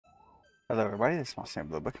Hello everybody, this is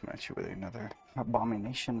Monstertaming coming at you with another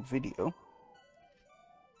Abomination video.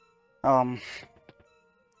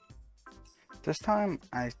 This time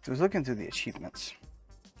I was looking through the achievements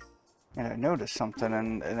and I noticed something,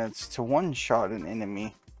 and it's to one-shot an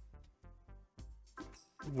enemy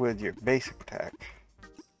with your basic attack.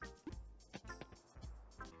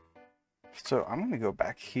 So I'm gonna go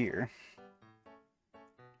back here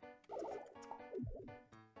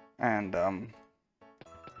and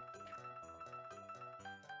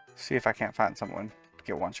see if I can't find someone to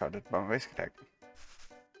get one-shotted by my basic attack.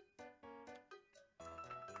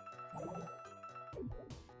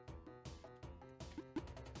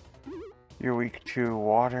 You're weak to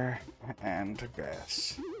water and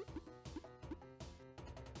grass.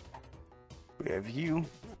 We have you.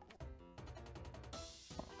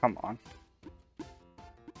 Come on.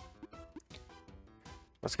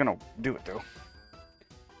 What's gonna do it though?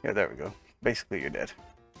 Yeah, there we go. Basically, you're dead.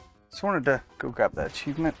 Just wanted to go grab that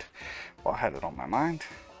achievement while I had it on my mind.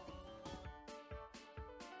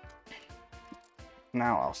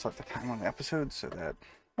 Now I'll start the time on the episode so that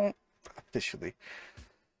I won't officially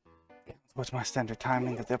what's my standard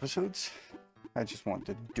timing of the episodes. I just want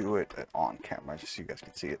to do it on camera just so you guys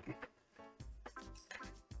can see it.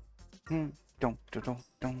 Don't.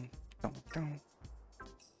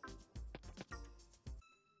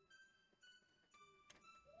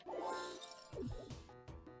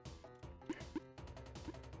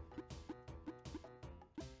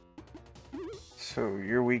 So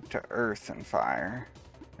you're weak to earth and fire,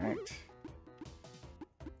 right?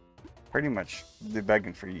 Pretty much they're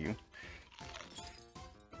begging for you.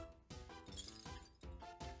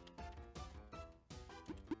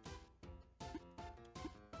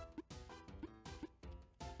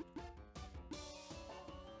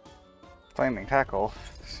 Flaming tackle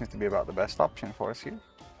seems to be about the best option for us here.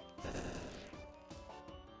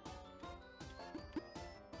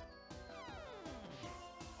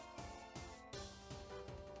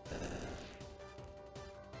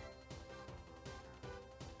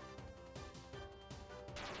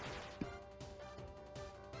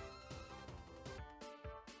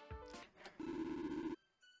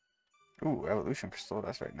 Ooh, evolution crystal,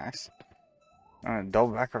 that's very nice. I'm gonna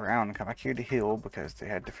double back around and come back here to heal because they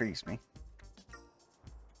had to freeze me.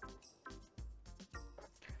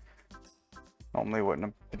 Normally wouldn't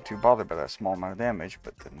have been too bothered by that small amount of damage,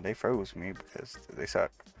 but then they froze me because they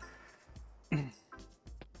suck. Yeah,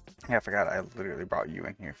 I forgot I literally brought you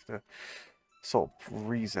in here for the sole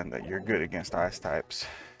reason that you're good against ice types.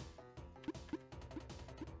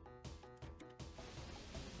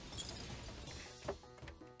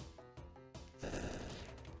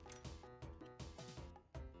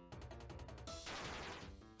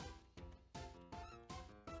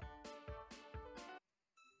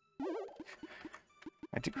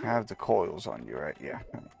 I do have the coils on you, right? Yeah.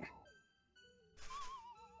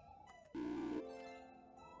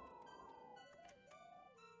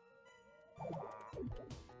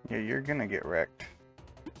 Yeah, you're gonna get wrecked.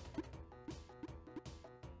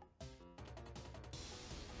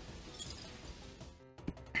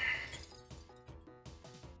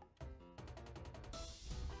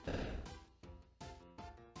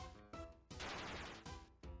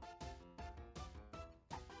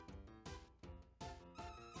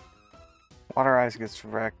 Water Eyes gets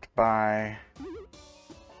wrecked by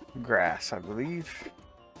grass, I believe.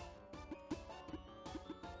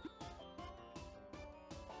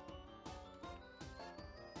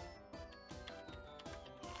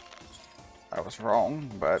 I was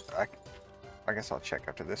wrong, but I guess I'll check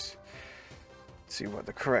after this. See what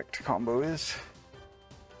the correct combo is.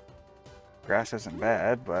 Grass isn't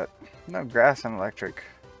bad, but no, grass and electric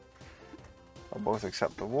are both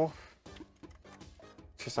acceptable.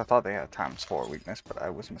 Just I thought they had ×4 weakness, but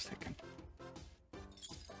I was mistaken.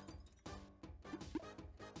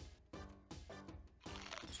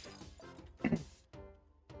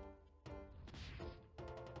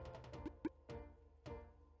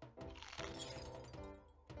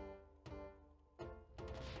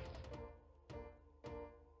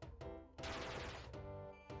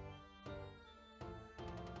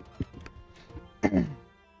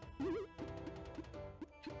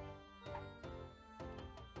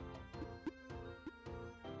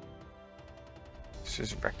 Let's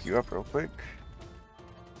just wreck you up real quick.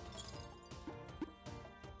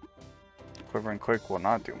 Quivering Quick will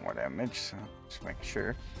not do more damage, so just make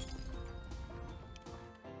sure.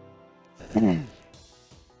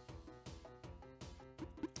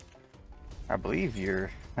 I believe your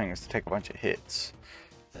thing is to take a bunch of hits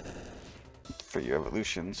for your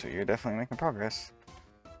evolution, so you're definitely making progress.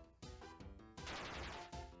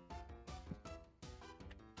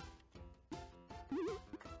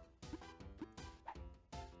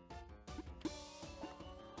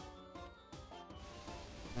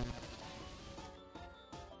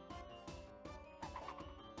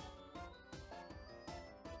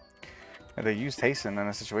 They used hasten in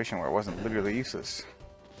a situation where it wasn't literally useless.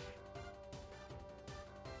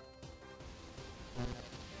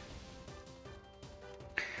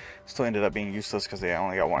 Still ended up being useless because they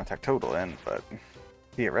only got one attack total in, but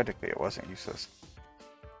theoretically it wasn't useless.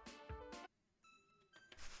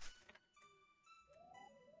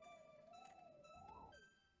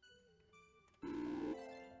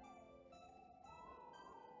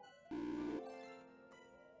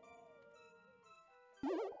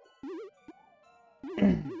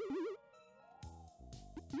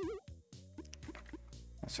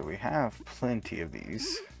 So we have plenty of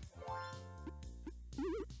these.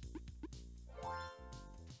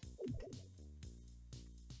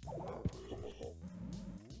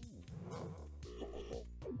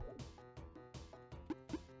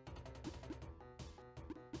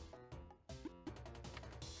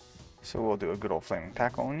 So we'll do a good old flaming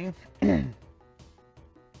tackle on you.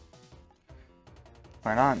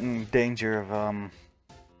 We're not in danger of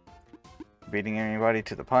beating anybody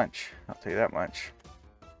to the punch, I'll tell you that much.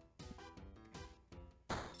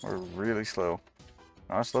 We're really slow.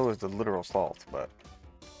 Not as slow as the literal salt, but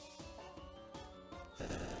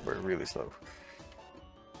we're really slow.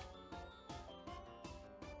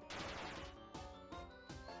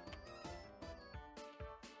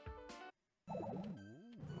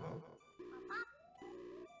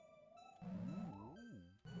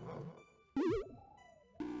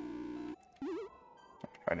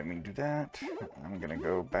 I didn't mean to do that. I'm gonna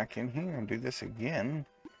go back in here and do this again.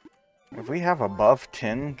 If we have above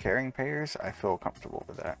 10 carrying pairs, I feel comfortable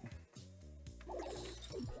with that.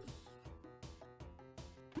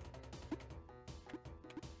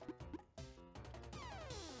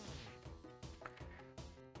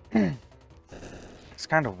 It's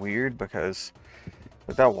kind of weird because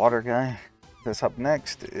with that water guy, this up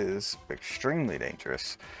next is extremely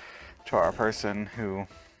dangerous to our person who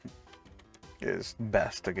is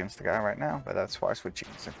best against the guy right now, but that's why switching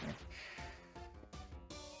is Symphony.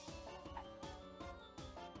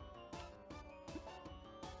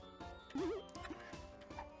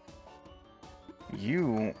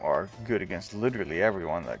 You are good against literally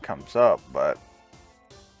everyone that comes up, but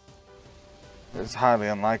it's highly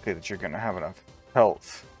unlikely that you're going to have enough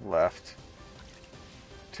health left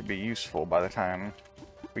to be useful by the time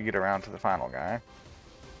we get around to the final guy.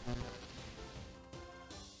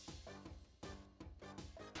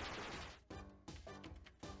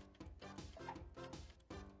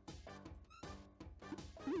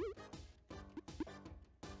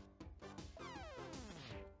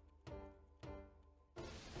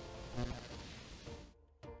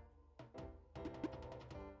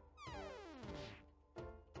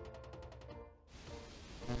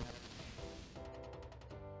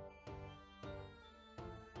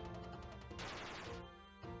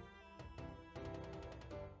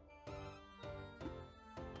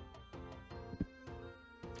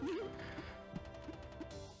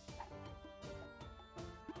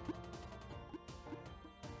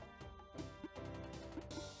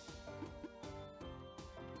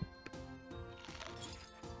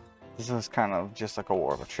 This is kind of just like a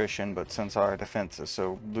war of attrition, but since our defense is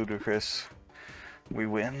so ludicrous, we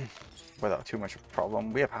win without too much of a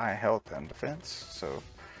problem. We have high health and defense, so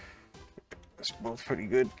it's both pretty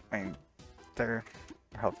good. I mean, their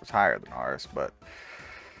health is higher than ours, but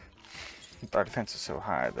our defense is so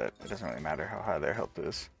high that it doesn't really matter how high their health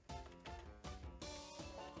is.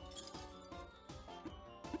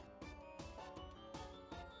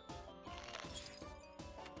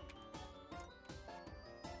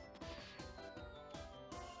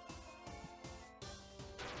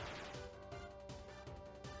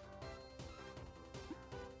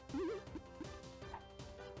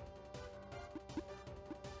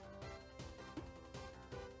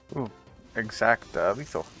 Ooh, exact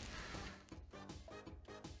lethal.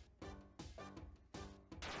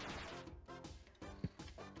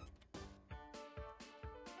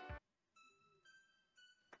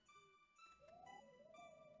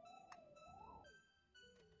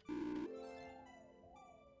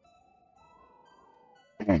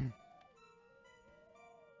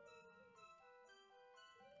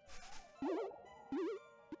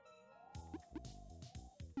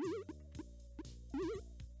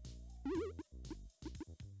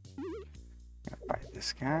 Fight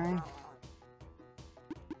this guy.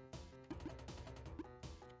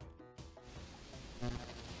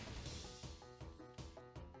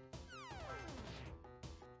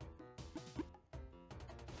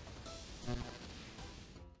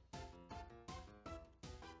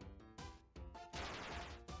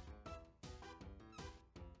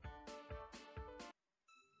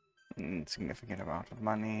 insignificant amount of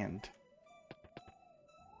money and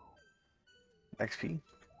XP.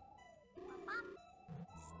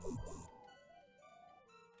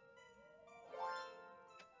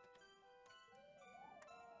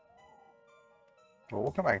 Well,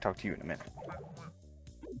 we'll come back and talk to you in a minute.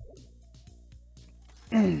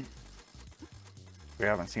 We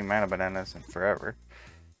haven't seen mana bananas in forever.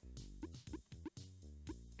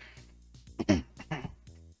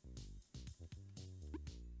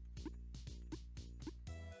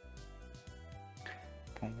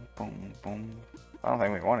 Boom, boom, boom. I don't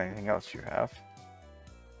think we want anything else you have.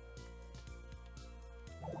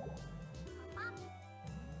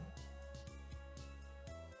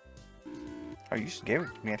 Oh, you just gave it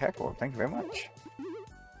to me attack roll. Thank you very much.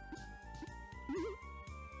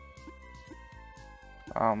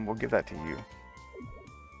 We'll give that to you.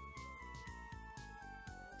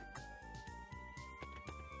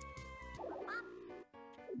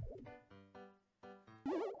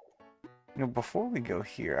 You know, before we go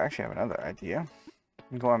here, I actually have another idea.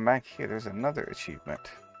 Going back here, there's another achievement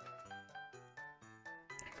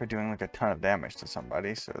for doing like a ton of damage to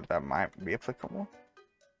somebody, so that might be applicable.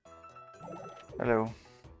 Hello.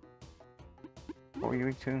 What were you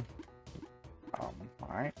weak to?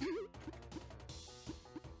 Alright.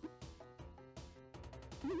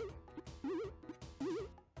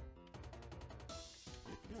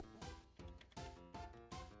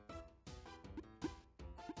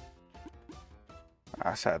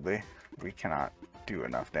 Sadly, we cannot do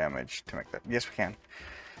enough damage to make that. Yes, we can.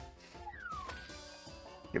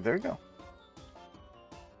 Yep, there we go.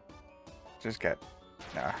 Just got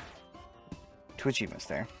 2 achievements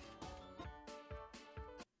there.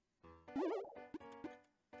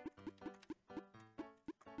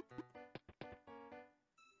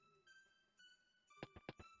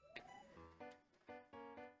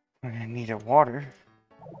 We're gonna need a water.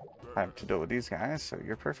 I have to deal with these guys, so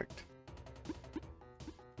you're perfect.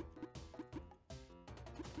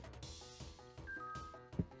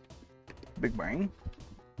 Big brain.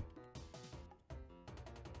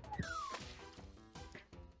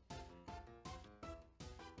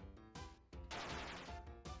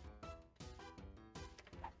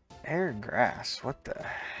 Air grass, what the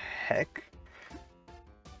heck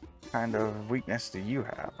kind of weakness do you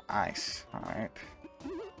have? Ice, alright.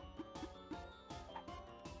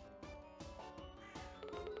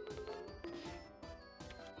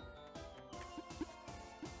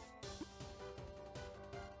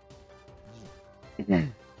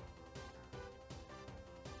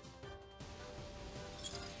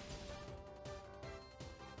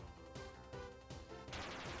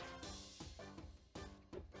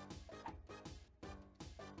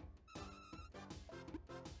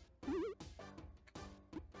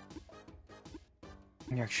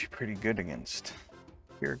 You're actually pretty good against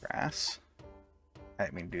pure grass. I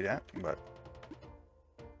didn't mean to do that, but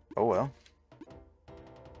oh well.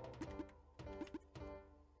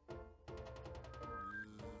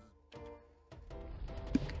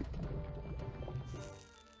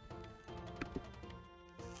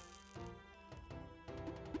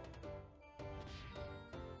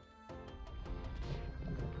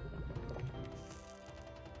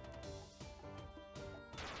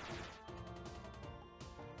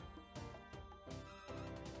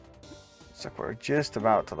 Looks like we're just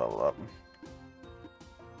about to level up.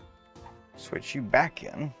 Switch you back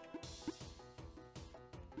in.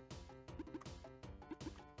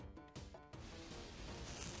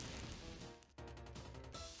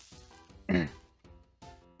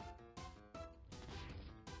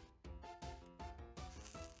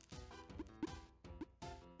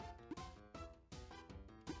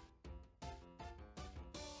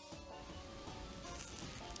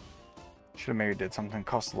 Should have maybe did something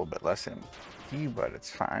cost a little bit less MP, but it's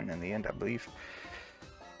fine in the end, I believe.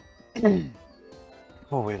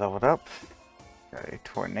 Oh, we leveled up. Got a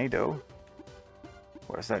tornado.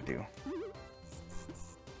 What does that do?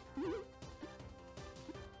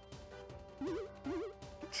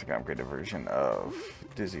 It's like an upgraded version of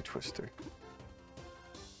Dizzy Twister.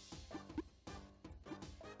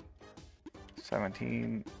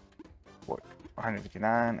 17, what?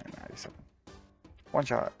 159 and 97. One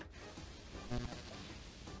shot.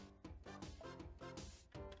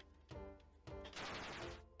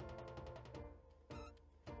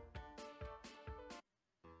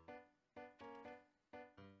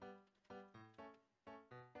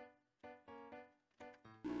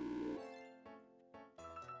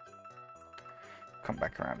 Come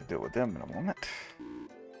back around to deal with them in a moment.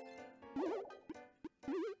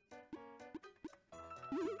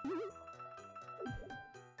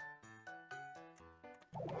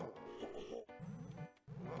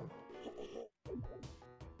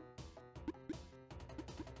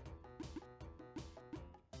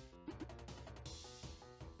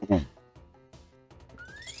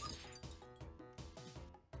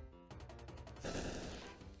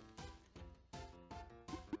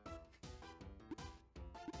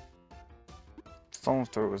 Stone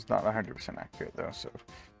throw is not 100% accurate though, so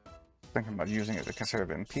thinking about using it to conserve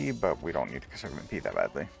MP, but we don't need to conserve MP that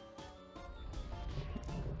badly.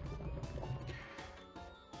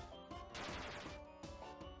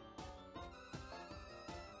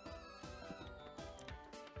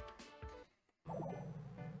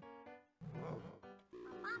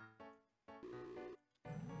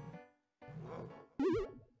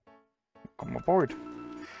 Come aboard.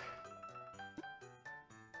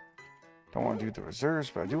 Don't want to do the reserves,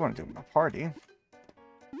 but I do want to do my party. At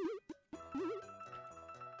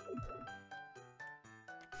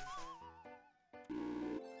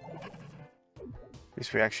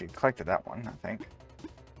least we actually collected that one, I think.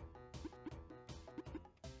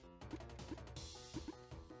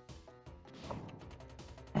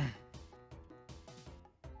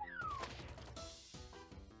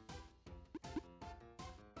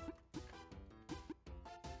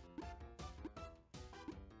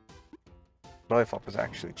 Life up is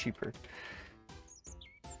actually cheaper.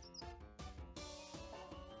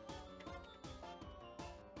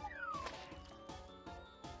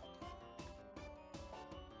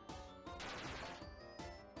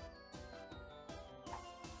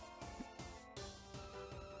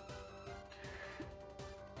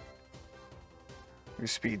 Your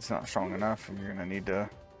speed's not strong enough, and you're gonna need to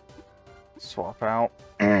swap out.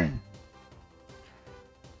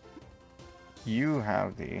 You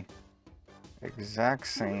have the exact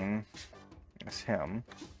same as him,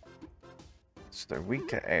 so they're weak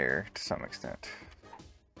to air to some extent.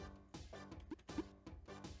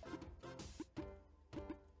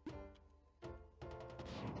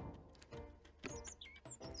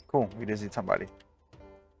 Cool, we just need somebody.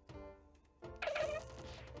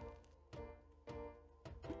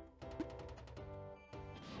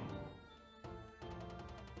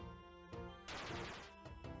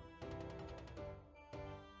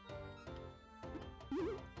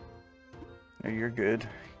 No, you're good.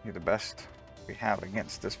 You're the best we have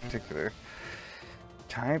against this particular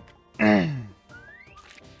type.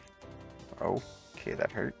 Okay,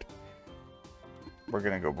 that hurt. We're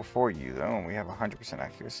gonna go before you though, and we have 100%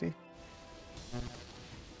 accuracy.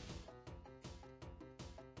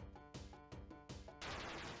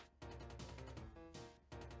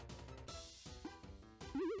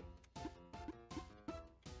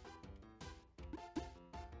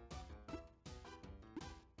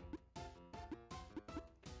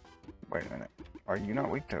 Wait a minute. Are you not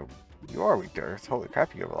weak to... You are weak to Earth. Holy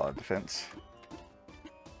crap, you have a lot of defense.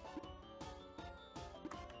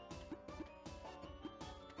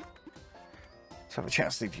 So I have a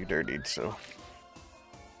chance to leave you dirtied, so...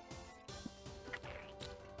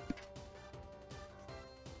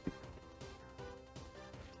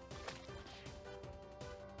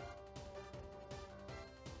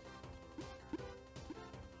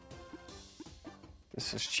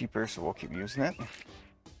 This is cheaper, so we'll keep using it.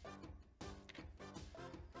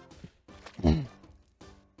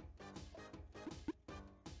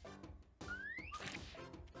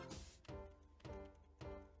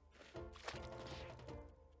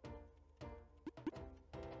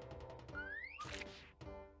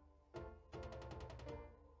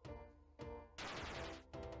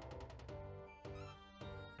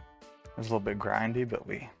 It was a little bit grindy, but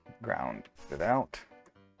we ground it out,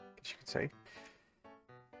 I guess you could say.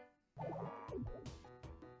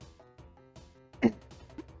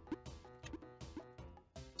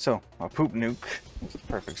 So, a poop nuke is the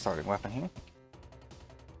perfect starting weapon here.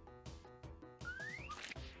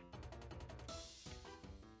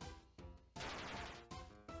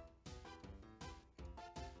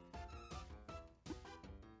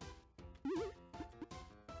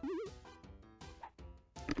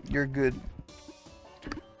 You're good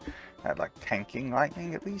at like tanking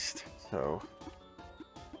lightning at least, so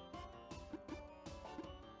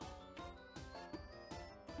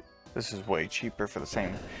this is way cheaper for the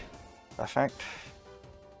same effect.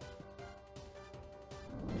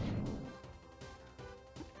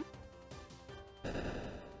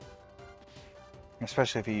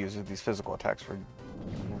 Especially if he uses these physical attacks, we're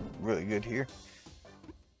really good here.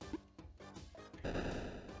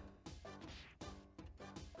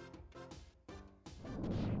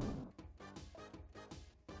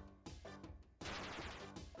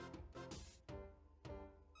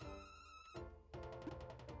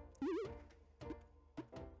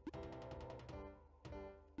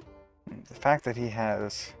 The fact that he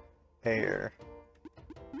has air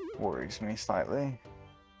worries me slightly.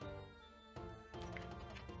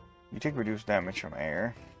 You take reduced damage from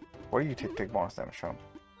air. What do you take bonus damage from?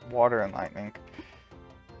 Water and lightning.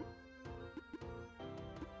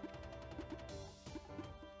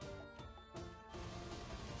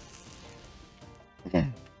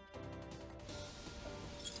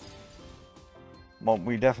 Well,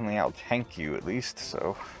 we definitely out-tank you at least,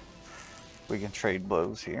 so we can trade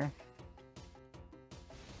blows here.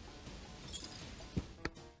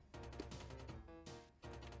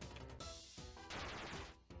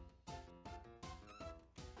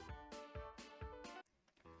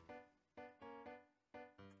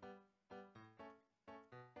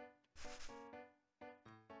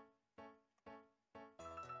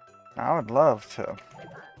 I would love to,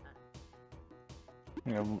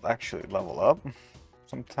 you know, actually level up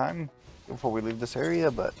sometime before we leave this area,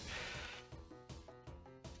 but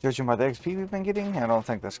judging by the XP we've been getting, I don't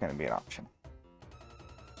think that's going to be an option.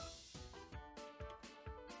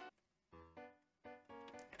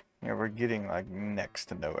 Yeah, we're getting like next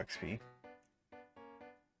to no XP.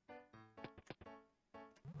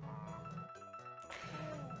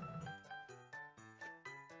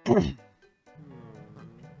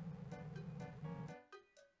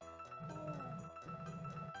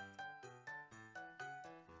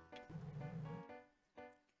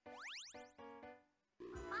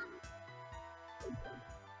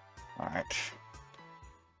 Alright.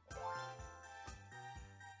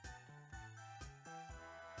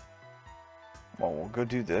 Well, we'll go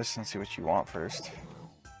do this and see what you want first.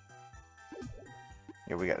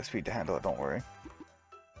 Yeah, we got the speed to handle it, don't worry.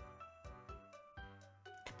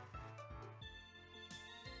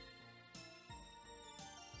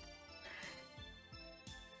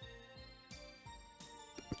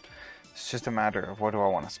 It's just a matter of what do I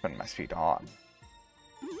want to spend my speed on.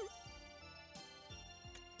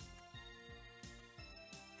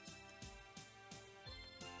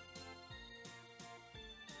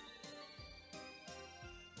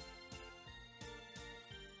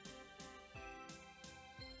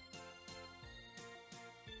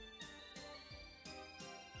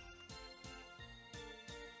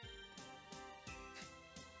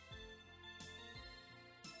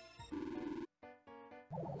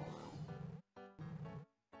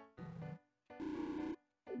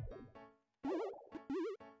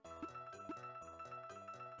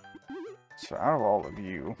 So out of all of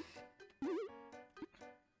you,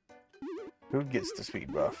 who gets the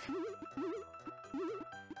speed buff?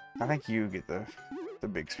 I think you get the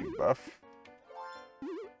big speed buff.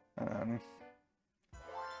 We'll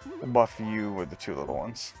buff you with the two little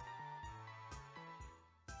ones.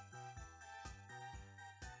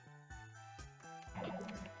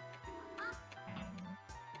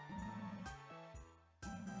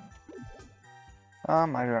 I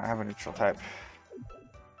don't have a neutral type.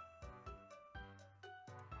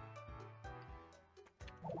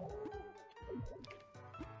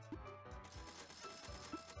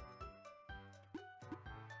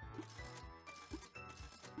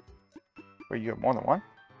 Wait, you have more than one?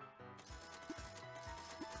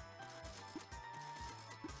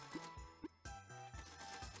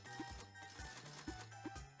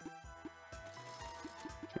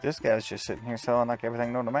 This guy's just sitting here selling like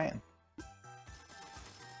everything known to man.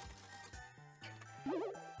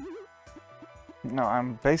 No,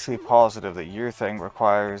 I'm basically positive that your thing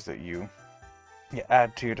requires that you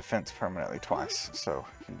add to your defense permanently twice. So,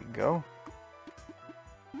 here you go.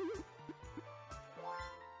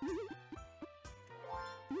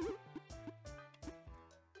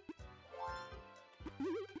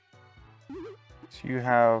 So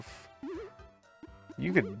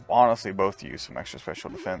you could honestly both use some extra special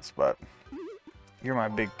defense, but you're my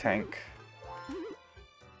big tank.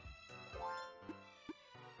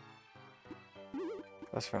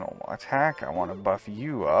 That's for normal attack. I want to buff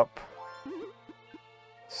you up.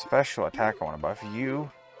 Special attack, I want to buff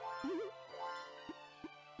you.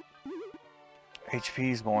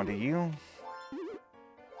 HP is going to you.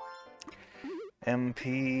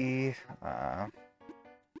 MP,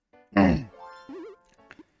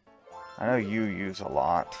 I know you use a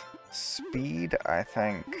lot. Speed, I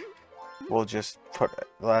think we'll just put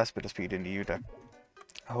the last bit of speed into you to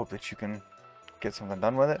hope that you can get something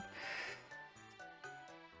done with it.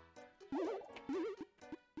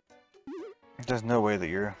 There's no way that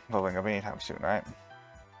you're leveling up anytime soon, right?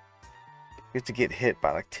 You have to get hit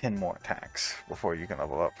by like 10 more attacks before you can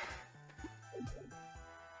level up.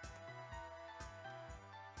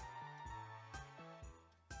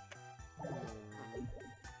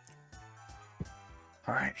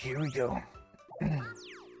 Alright, here we go.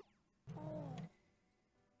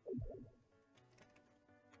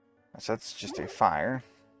 So that's just a fire.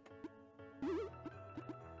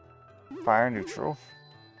 Fire neutral.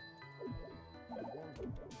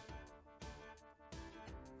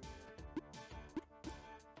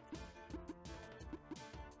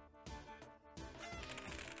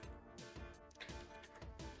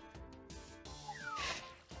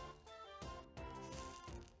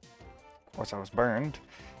 course, I was burned.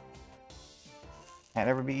 Can't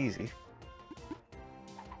ever be easy.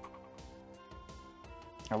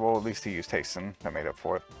 Well, at least he used hasten. That made up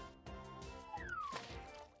for it.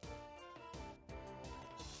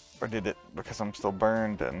 Or did it because I'm still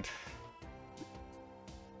burned and...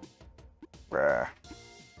 Bruh.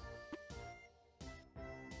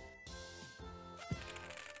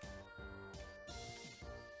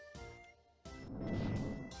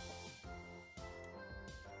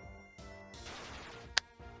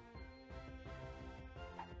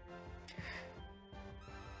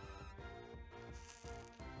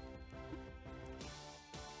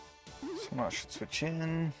 Someone else should switch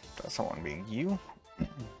in. That's someone being you.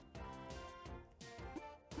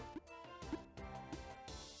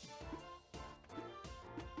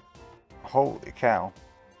 Holy cow.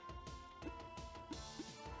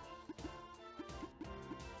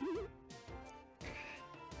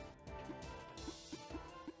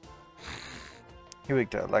 He weak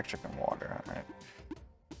to electric and water, alright.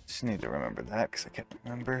 Just need to remember that because I can't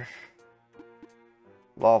remember.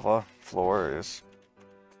 Lava floor is...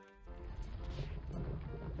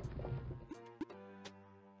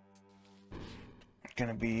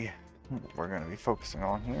 gonna be... we're gonna be focusing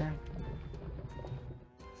on here.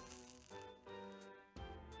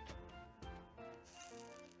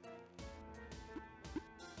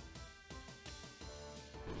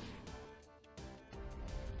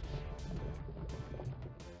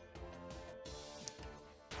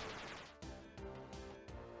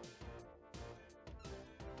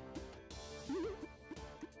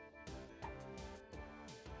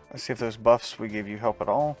 Let's see if those buffs we gave you help at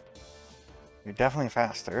all. You're definitely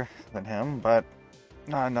faster than him, but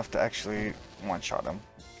not enough to actually one-shot him.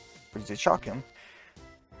 But you did shock him.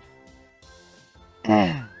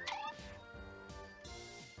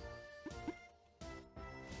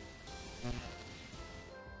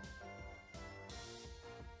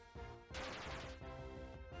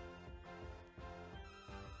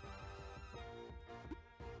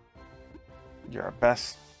 You're our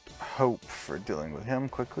best hope for dealing with him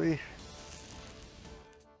quickly.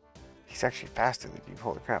 He's actually faster than you,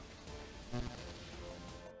 holy crap.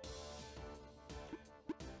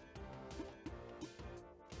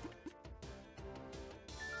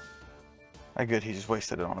 Ah, good, he just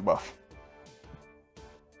wasted it on a buff.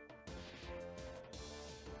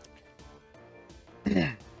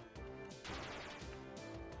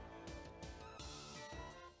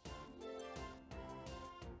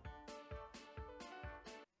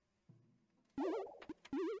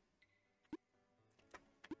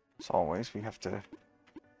 As always, we have to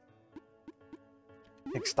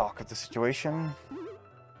take stock of the situation.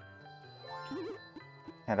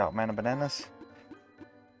 Hand out mana bananas.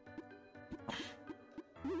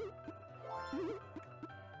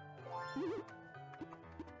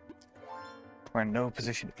 We're in no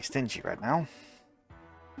position to be stingy right now.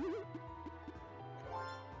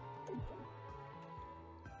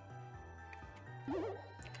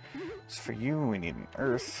 So for you, we need an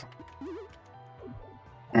earth.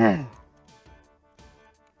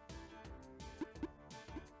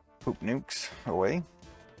 Poop nukes away.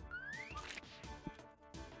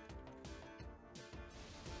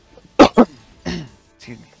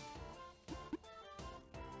 Excuse me.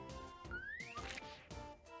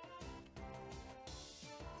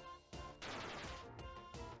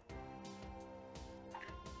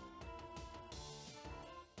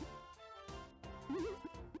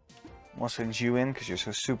 We'll send you in because you're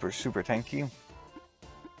so super tanky.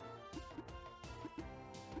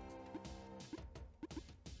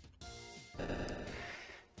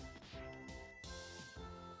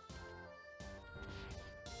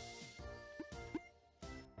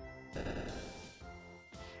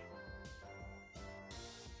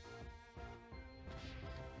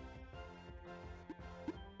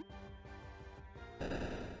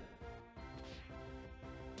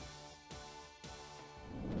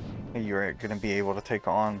 You're going to be able to take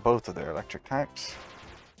on both of their electric types.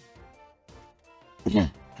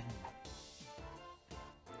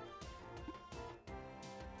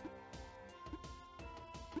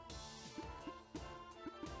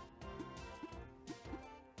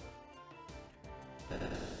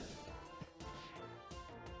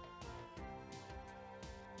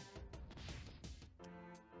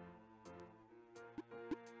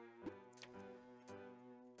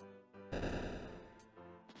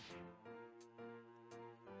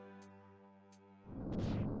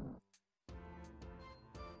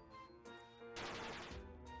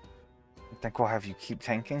 I think we'll have you keep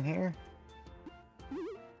tanking here.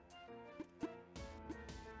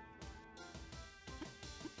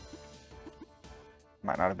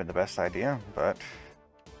 Might not have been the best idea, but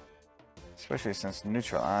Especially since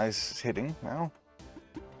neutralize is hitting now.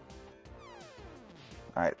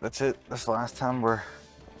 Alright, that's it. That's the last time we're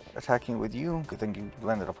attacking with you. Good thing you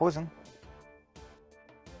landed a poison.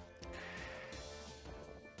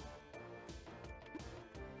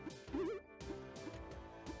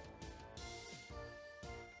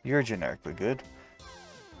 You're generically good.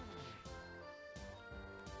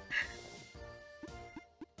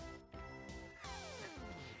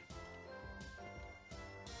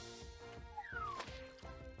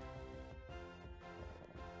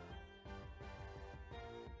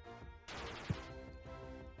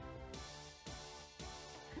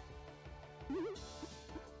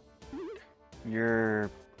 You're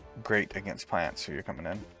great against plants, so you're coming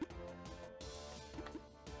in.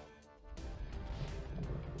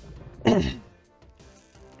 Here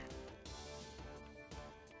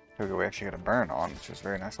we go, we actually got a burn on, which is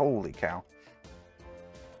very nice. Holy cow.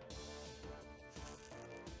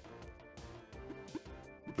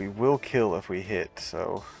 We will kill if we hit,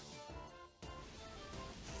 so...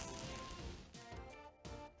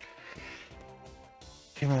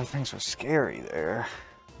 Even though things were scary there,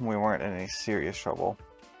 we weren't in any serious trouble.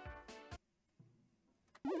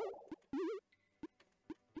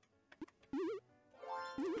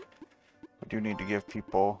 We do need to give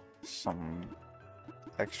people some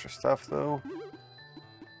extra stuff though.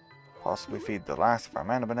 Possibly feed the last of our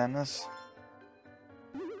mana bananas.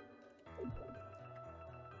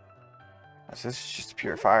 This is just a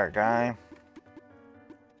pure fire guy.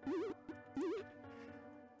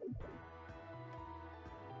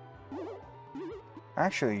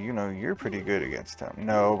 Actually, you know, you're pretty good against him.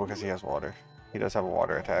 No, because he has water. He does have a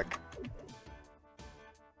water attack.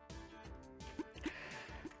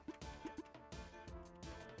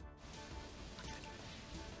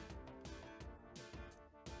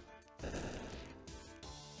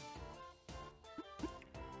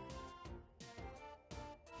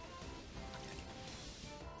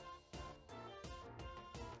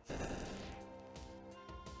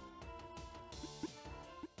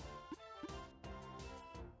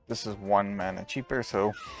 This is 1 mana cheaper,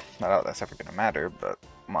 so not that that's ever gonna matter, but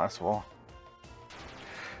might as well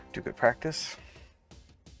do good practice.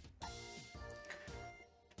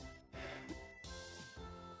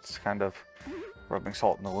 It's kind of rubbing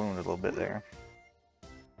salt in the wound a little bit there.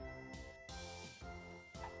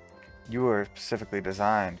 You were specifically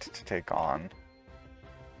designed to take on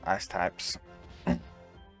ice types.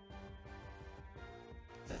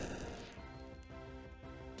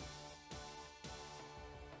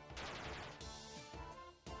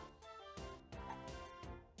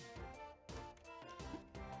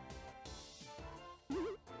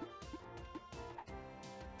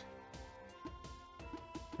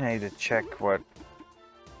 I need to check what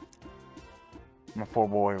my poor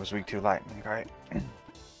boy was weak to lightning, right?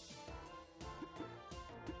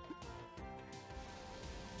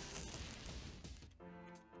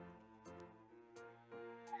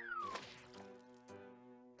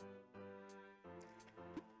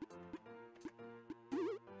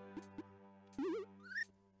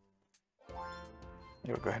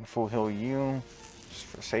 You'll go ahead and full heal you, just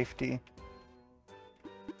for safety.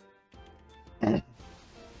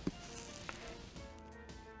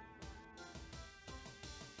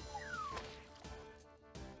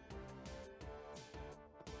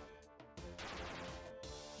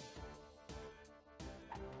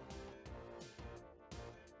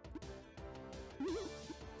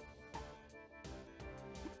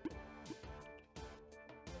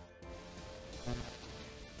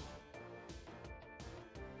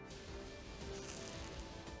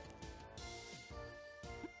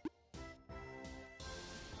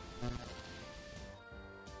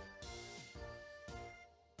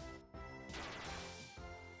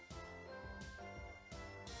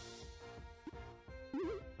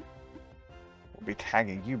 We'll be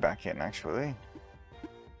tagging you back in, actually.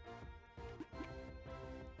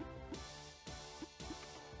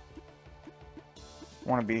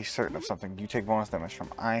 Want to be certain of something. You take bonus damage from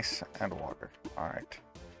ice and water. Alright.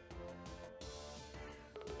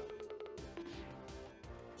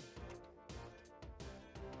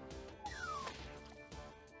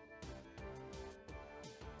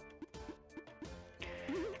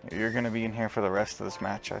 You're going to be in here for the rest of this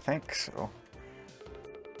match, I think, so...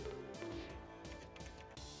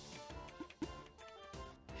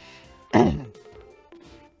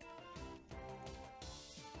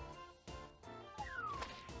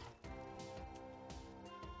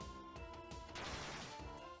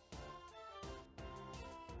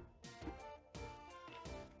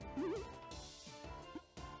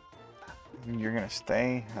 You're gonna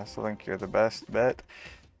stay. I still think you're the best bet.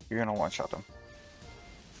 You're gonna one-shot them.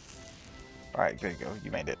 Alright, there you go.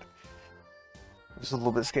 You made it. It was a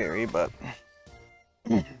little bit scary, but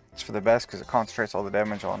it's for the best because it concentrates all the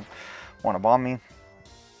damage on one Abomi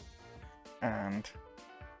and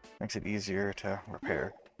makes it easier to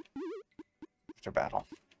repair after battle.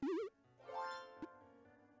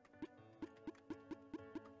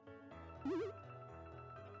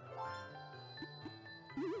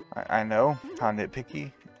 I know how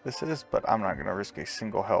nitpicky this is, but I'm not going to risk a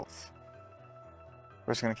single health.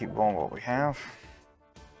 We're just going to keep going with what we have.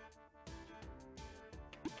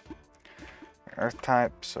 Earth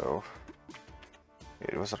type, so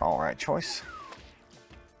it was an alright choice.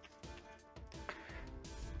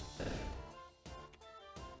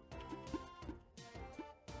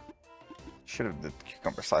 Should have did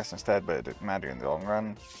cucumber slice instead, but it didn't matter in the long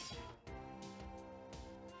run.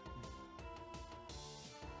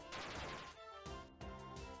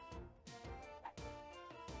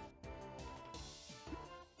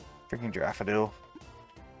 Freaking Giraffadil.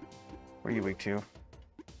 What are you weak to?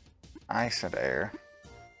 Ice and air.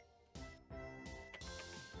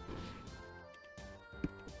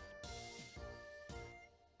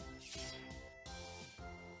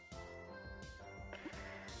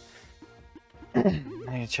 I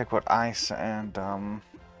need to check what ice and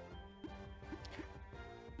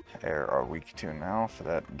air are weak to now for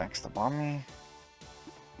that next Abomi.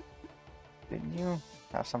 Didn't you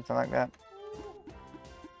have something like that?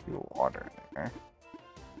 You water in there.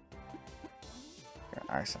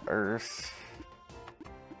 Ice and earth.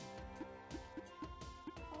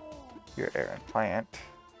 Your air and plant.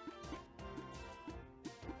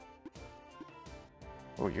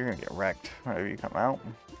 Oh, you're gonna get wrecked whenever you come out.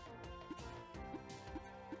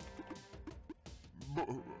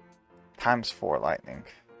 ×4 lightning.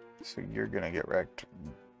 So you're gonna get wrecked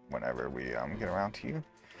whenever we get around to you.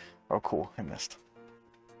 Oh cool, I missed.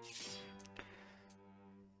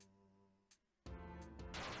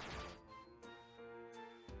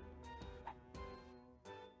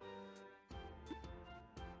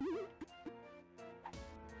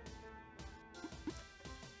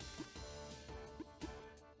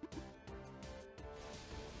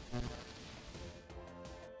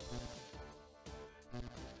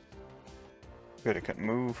 Good, it couldn't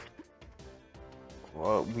move.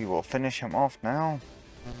 Well, we will finish him off now.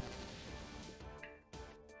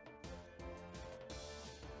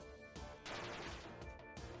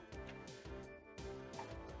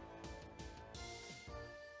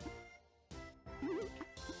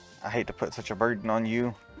 I hate to put such a burden on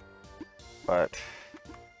you, but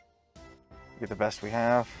you're the best we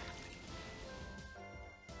have.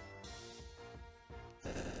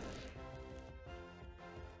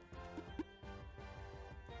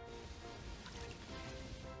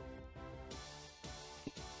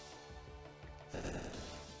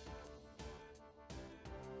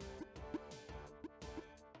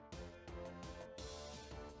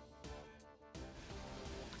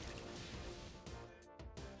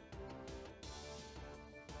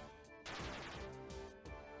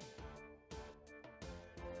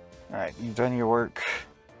 Alright, you've done your work.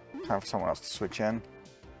 Time for someone else to switch in.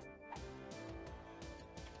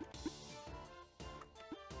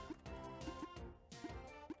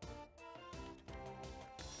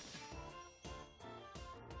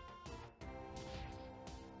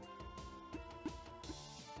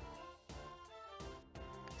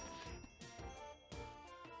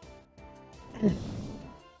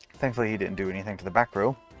 Thankfully he didn't do anything to the back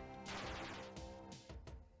row.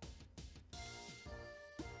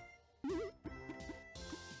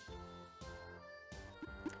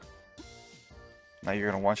 Now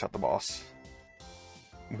you're gonna one-shot the boss,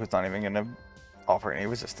 who's not even gonna offer any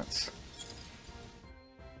resistance.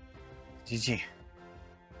 GG.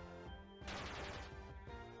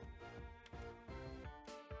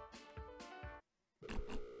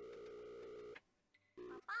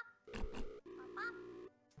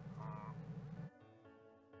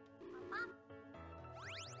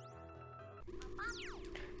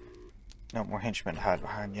 No more henchmen to hide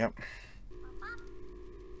behind, yep.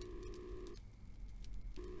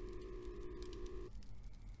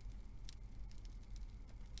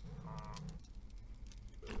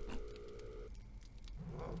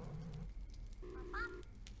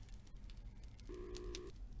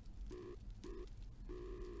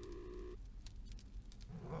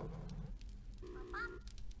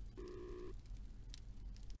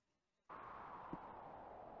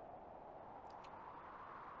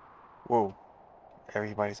 Whoa,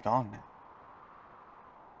 everybody's gone now.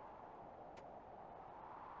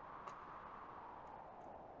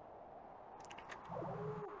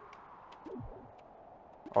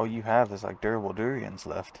 All you have is like durable durians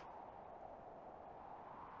left.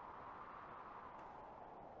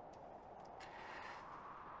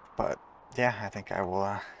 But yeah, I think I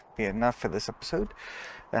will be enough for this episode,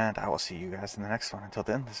 and I will see you guys in the next one. Until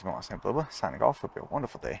then, this is Monstertaming signing off. Hope you have a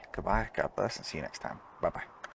wonderful day. Goodbye, God bless, and see you next time. Bye bye.